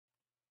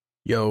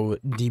Yo,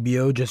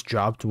 DBO just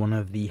dropped one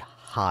of the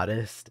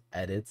hottest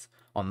edits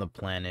on the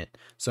planet.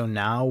 So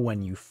now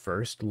when you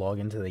first log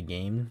into the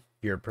game,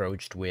 you're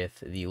approached with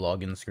the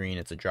login screen.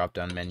 It's a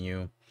drop-down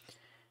menu.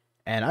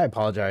 And I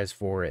apologize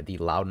for the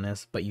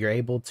loudness, but you're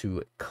able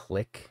to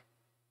click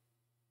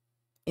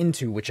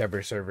into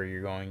whichever server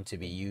you're going to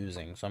be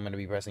using. So I'm going to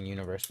be pressing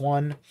Universe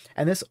 1,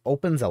 and this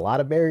opens a lot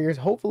of barriers.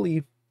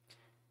 Hopefully,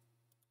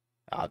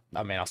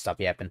 I'll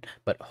stop yapping,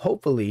 but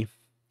hopefully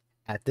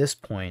at this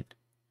point,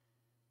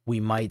 we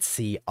might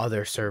see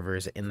other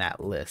servers in that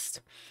list.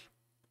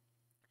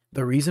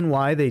 The reason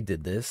why they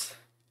did this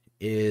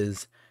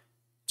is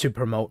to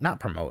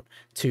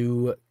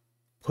to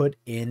put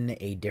in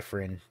a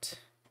different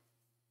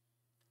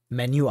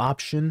menu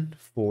option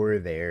for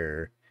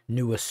their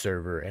newest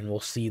server, and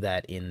we'll see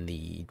that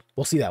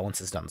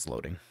once it's done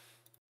loading.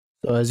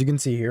 So as you can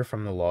see here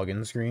from the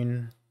login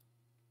screen,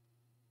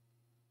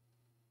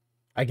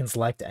 I can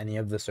select any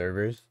of the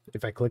servers.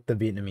 If I click the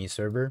Vietnamese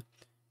server,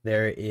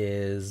 there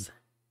is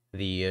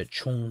the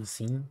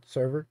Chongqing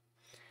server,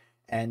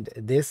 and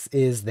this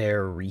is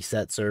their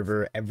reset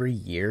server. Every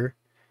year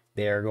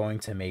they are going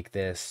to make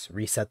this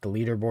reset the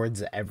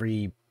leaderboards.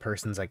 Every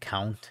person's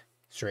account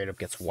straight up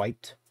gets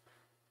wiped,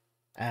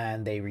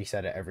 and they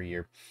reset it every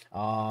year.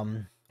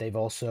 They've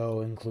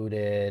also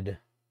included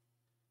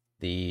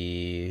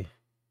the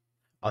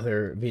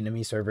other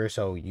Vietnamese server,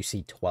 so you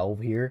see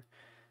 12 here.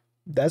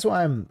 That's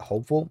why I'm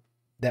hopeful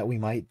that we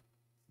might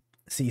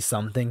see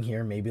something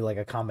here, maybe like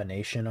a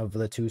combination of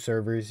the two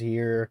servers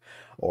here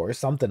or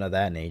something of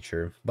that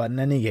nature. But in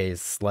any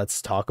case,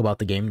 let's talk about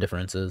the game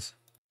differences.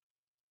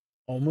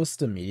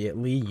 Almost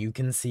immediately you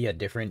can see a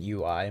different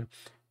UI,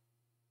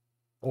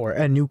 or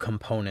a new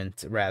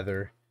component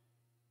rather.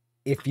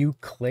 If you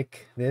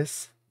click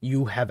this,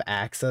 you have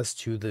access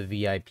to the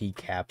VIP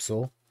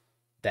capsule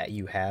that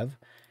you have.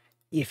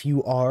 If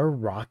you are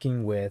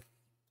rocking with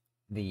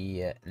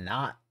the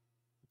not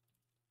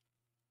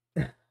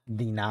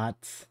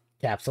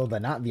capsule, the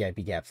not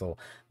VIP capsule,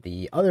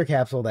 the other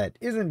capsule that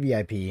isn't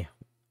VIP.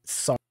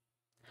 Sorry,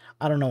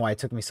 I don't know why it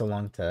took me so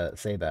long to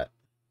say that.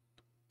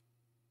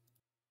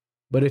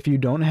 But if you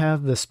don't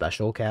have the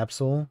special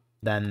capsule,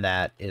 then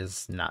that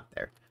is not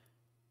there.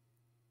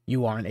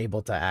 You aren't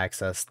able to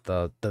access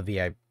the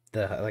VIP,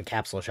 the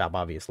capsule shop,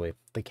 obviously.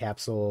 The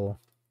capsule,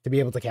 to be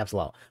able to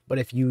capsule out. But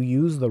if you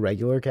use the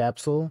regular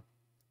capsule,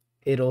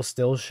 it'll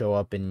still show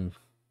up in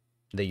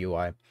the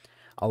UI.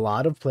 A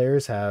lot of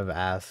players have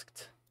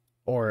asked,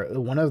 or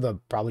one of the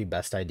probably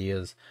best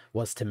ideas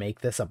was to make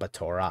this a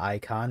Batora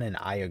icon, and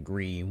I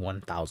agree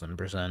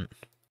 1000%.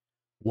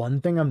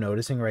 One thing I'm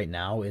noticing right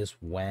now is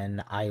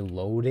when I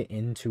load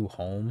into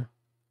home,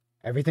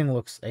 everything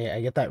looks, I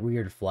get that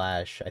weird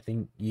flash. I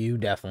think you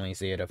definitely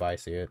see it if I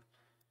see it,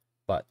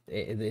 but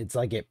it's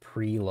like it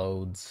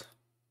preloads.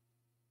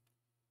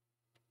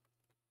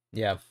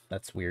 Yeah,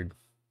 that's weird.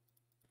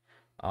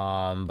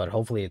 But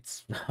hopefully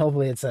it's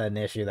an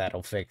issue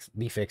that'll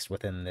be fixed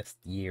within this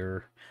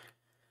year.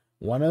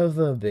 One of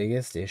the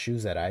biggest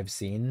issues that I've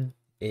seen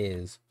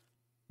is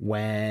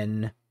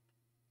when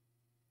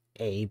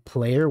a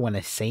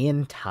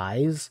Saiyan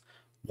ties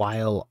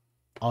while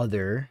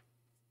other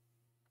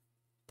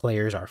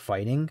players are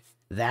fighting,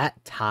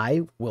 that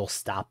tie will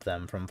stop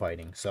them from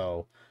fighting.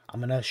 So I'm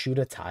gonna shoot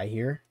a tie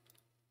here,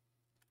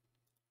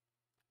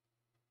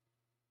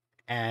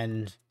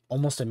 and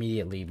almost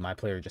immediately my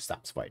player just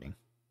stops fighting.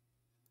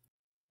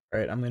 All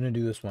right, I'm gonna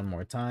do this one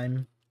more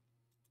time.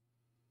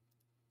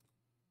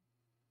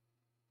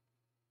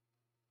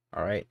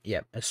 All right,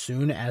 yep. As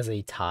soon as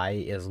a tie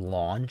is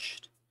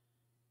launched,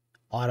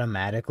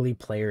 automatically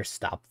players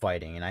stop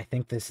fighting, and I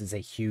think this is a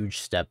huge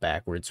step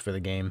backwards for the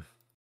game.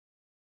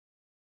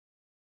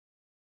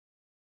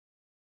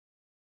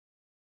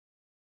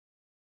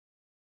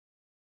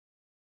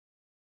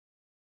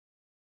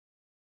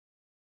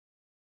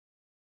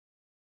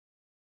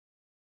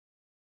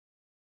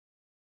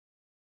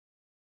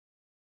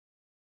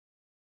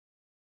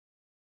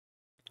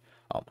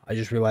 I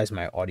just realized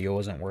my audio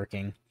wasn't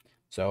working.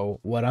 So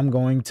what I'm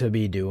going to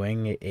be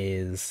doing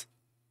is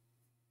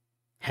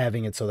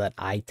having it so that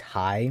I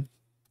tie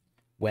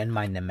when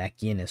my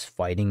Namekian is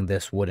fighting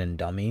this wooden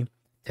dummy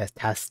to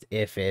test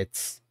if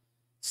it's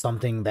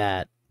something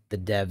that the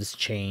devs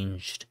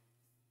changed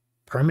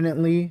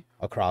permanently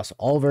across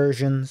all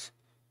versions,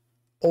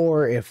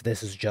 or if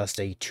this is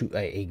just a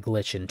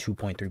glitch in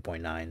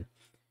 2.3.9.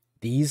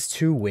 These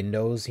two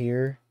windows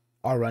here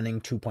are running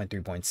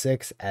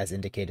 2.3.6 as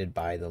indicated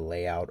by the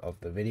layout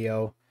of the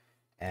video,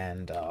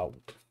 and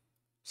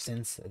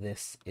since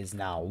this is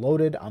now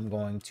loaded, I'm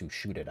going to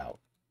shoot it out.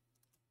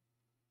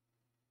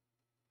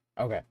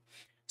 Okay,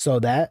 so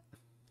that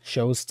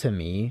shows to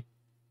me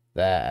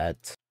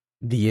that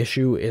the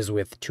issue is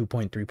with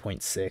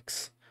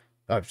 2.3.6.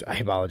 I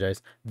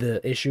apologize.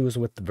 The issue is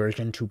with the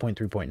version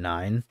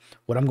 2.3.9.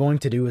 What I'm going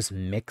to do is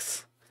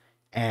mix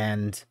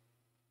and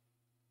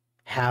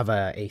have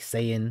a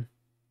Saiyan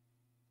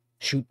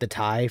shoot the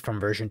tie from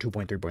version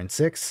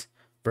 2.3.6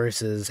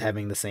 versus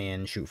having the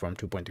Saiyan shoot from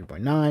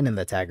 2.3.9 and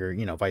the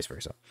tagger, vice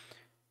versa.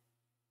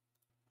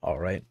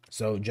 Alright,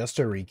 so just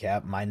to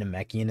recap, my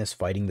Namekian is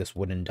fighting this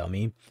wooden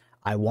dummy.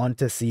 I want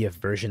to see if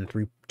version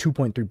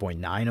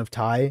 2.3.9 of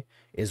Tai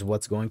is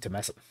what's going to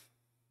mess up.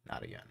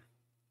 Not again.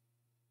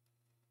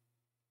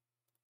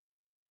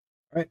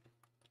 Alright,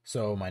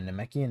 so my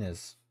Namekian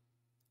is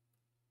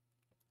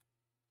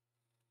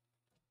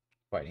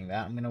fighting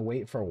that. I'm going to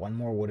wait for one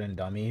more wooden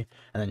dummy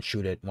and then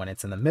shoot it when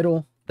it's in the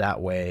middle.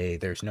 That way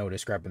there's no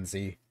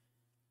discrepancy.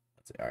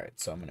 Alright,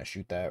 so I'm going to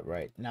shoot that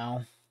right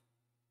now.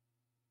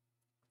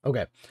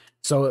 Okay,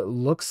 so it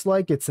looks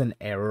like it's an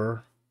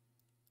error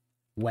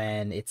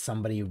when it's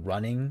somebody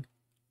running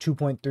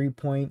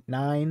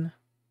 2.3.9,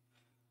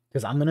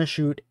 because I'm going to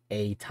shoot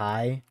a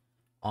Tai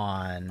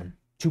on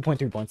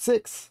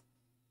 2.3.6,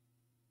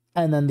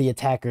 and then the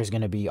attacker is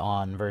going to be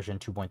on version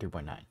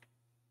 2.3.9.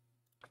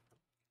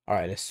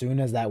 Alright, as soon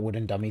as that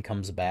wooden dummy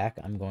comes back,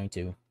 I'm going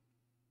to...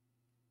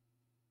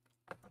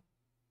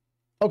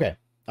 Okay,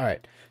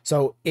 alright,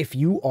 so if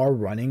you are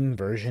running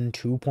version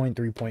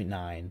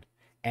 2.3.9,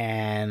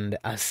 and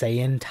a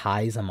Saiyan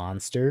ties a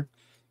monster,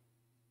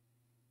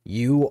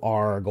 you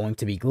are going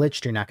to be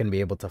glitched. You're not going to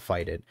be able to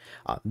fight it.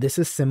 This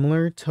is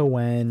similar to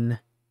when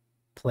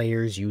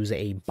players use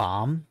a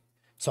bomb.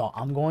 So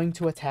I'm going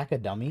to attack a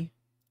dummy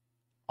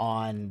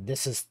on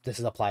this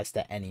applies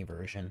to any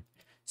version.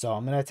 So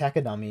I'm going to attack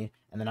a dummy,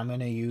 and then I'm going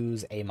to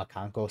use a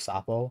Makanko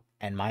Sapo,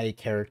 and my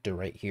character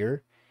right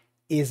here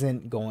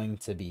isn't going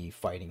to be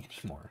fighting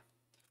anymore.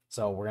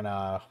 So we're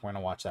gonna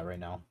watch that right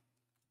now.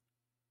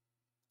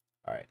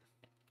 All right.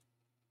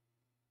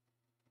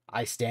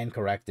 I stand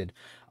corrected.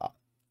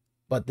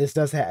 But this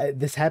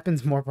this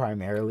happens more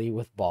primarily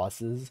with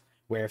bosses,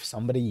 where if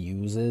somebody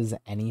uses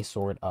any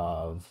sort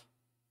of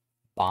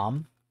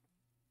bomb,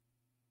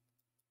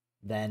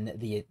 then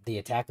the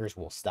attackers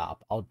will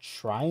stop. I'll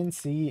try and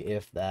see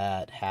if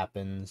that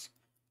happens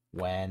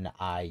when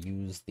I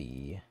use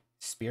the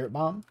spirit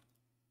bomb.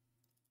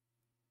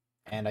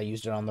 And I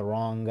used it on the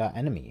wrong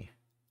enemy.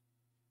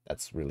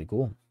 That's really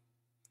cool.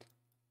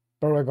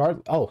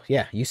 But oh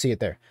yeah, you see it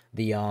there.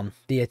 The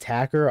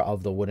attacker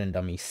of the wooden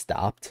dummy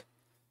stopped.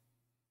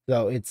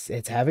 So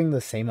it's having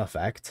the same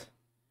effect.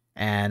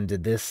 And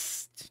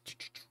there's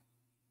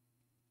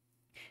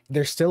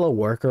still a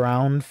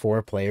workaround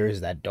for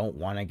players that don't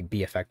want to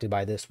be affected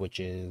by this, which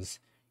is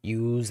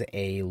use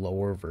a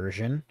lower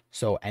version.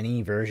 So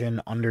any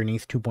version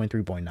underneath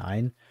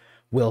 2.3.9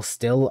 will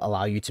still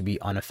allow you to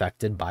be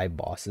unaffected by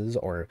bosses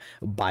or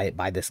by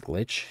this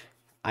glitch.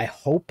 I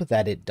hope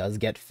that it does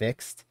get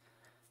fixed.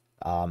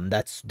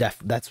 This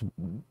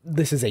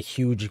is a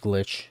huge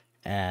glitch,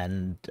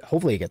 and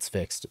hopefully it gets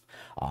fixed.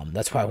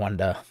 That's why I wanted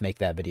to make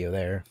that video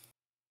there.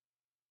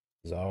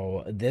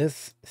 So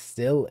this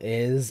still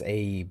is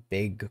a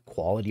big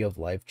quality of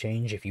life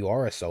change if you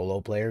are a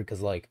solo player,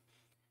 because like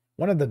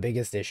one of the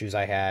biggest issues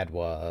I had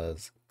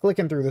was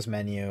clicking through this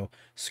menu,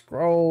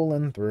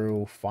 scrolling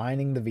through,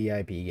 finding the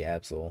VIP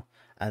capsule,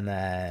 and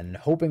then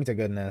hoping to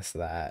goodness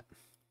that,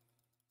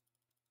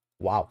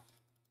 wow,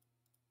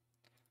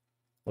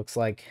 looks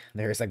like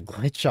there's a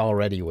glitch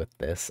already with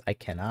this. I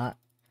cannot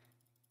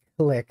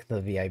click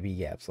the VIP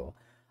capsule.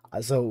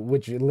 So,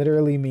 which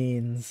literally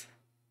means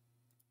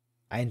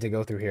I need to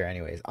go through here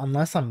anyways.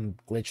 Unless I'm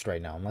glitched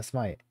right now. Unless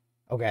my...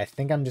 Okay, I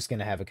think I'm just going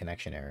to have a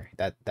connection error.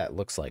 That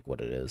looks like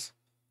what it is.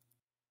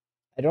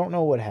 I don't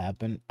know what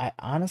happened.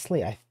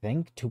 Honestly, I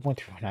think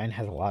 2.39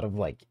 has a lot of,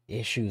 like,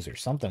 issues or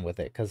something with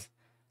it. Because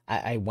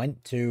I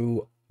went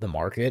to the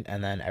market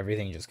and then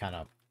everything just kind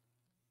of...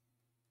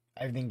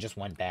 Everything just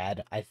went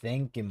bad. I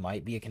think it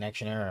might be a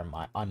connection error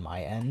on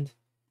my end.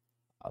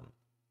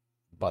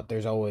 But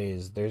there's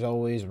always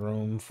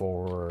room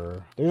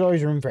for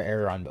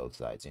error on both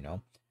sides, you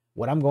know.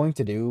 What I'm going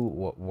to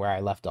do, where I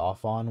left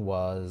off on,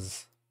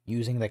 was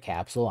using the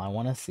capsule. I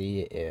want to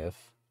see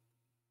if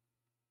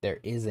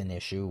there is an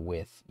issue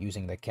with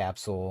using the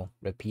capsule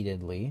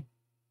repeatedly.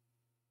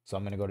 So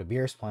I'm going to go to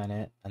Beer's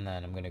Planet, and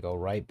then I'm going to go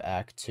right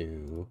back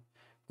to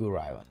Guru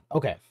Island.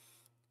 Okay,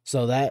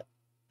 so that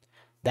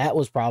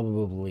was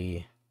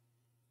probably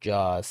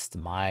just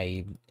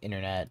my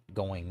internet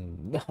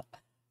going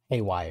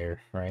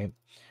haywire, right?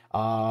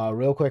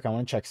 Real quick, I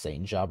want to check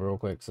Satan's shop real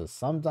quick. So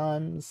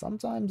sometimes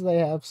they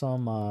have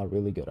some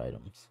really good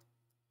items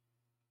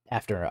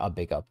after a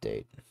big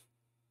update.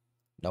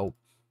 Nope.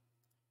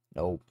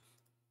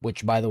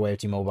 Which, by the way,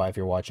 T-Mobile, if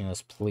you're watching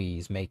this,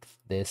 please make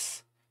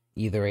this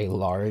either a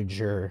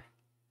larger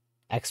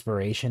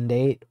expiration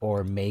date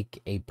or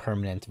make a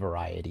permanent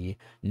variety.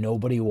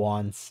 Nobody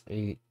wants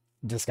a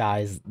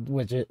disguise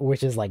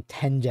which is like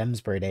 10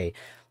 gems per day.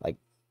 Like,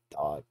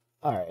 dog.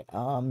 All right.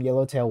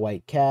 Yellowtail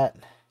white cat.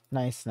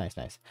 Nice. All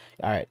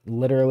right,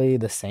 literally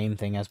the same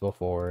thing as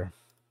before.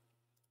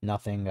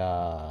 Nothing too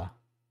out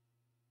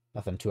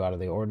of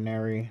the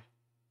ordinary.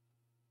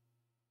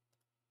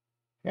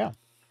 Yeah.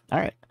 All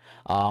right.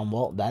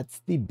 Well,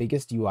 that's the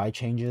biggest UI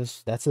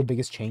changes. That's the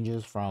biggest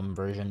changes from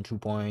version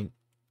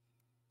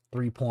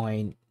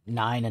 2.3.9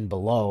 and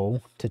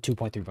below to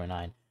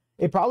 2.3.9.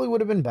 It probably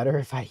would have been better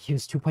if I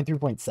used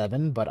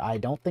 2.3.7, but I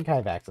don't think I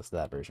have access to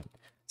that version.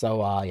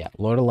 So, yeah,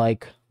 Lord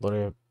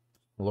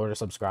Lord of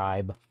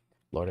Subscribe,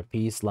 Lord of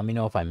Peace. Let me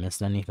know if I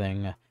missed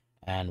anything,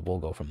 and we'll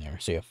go from there.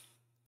 See ya.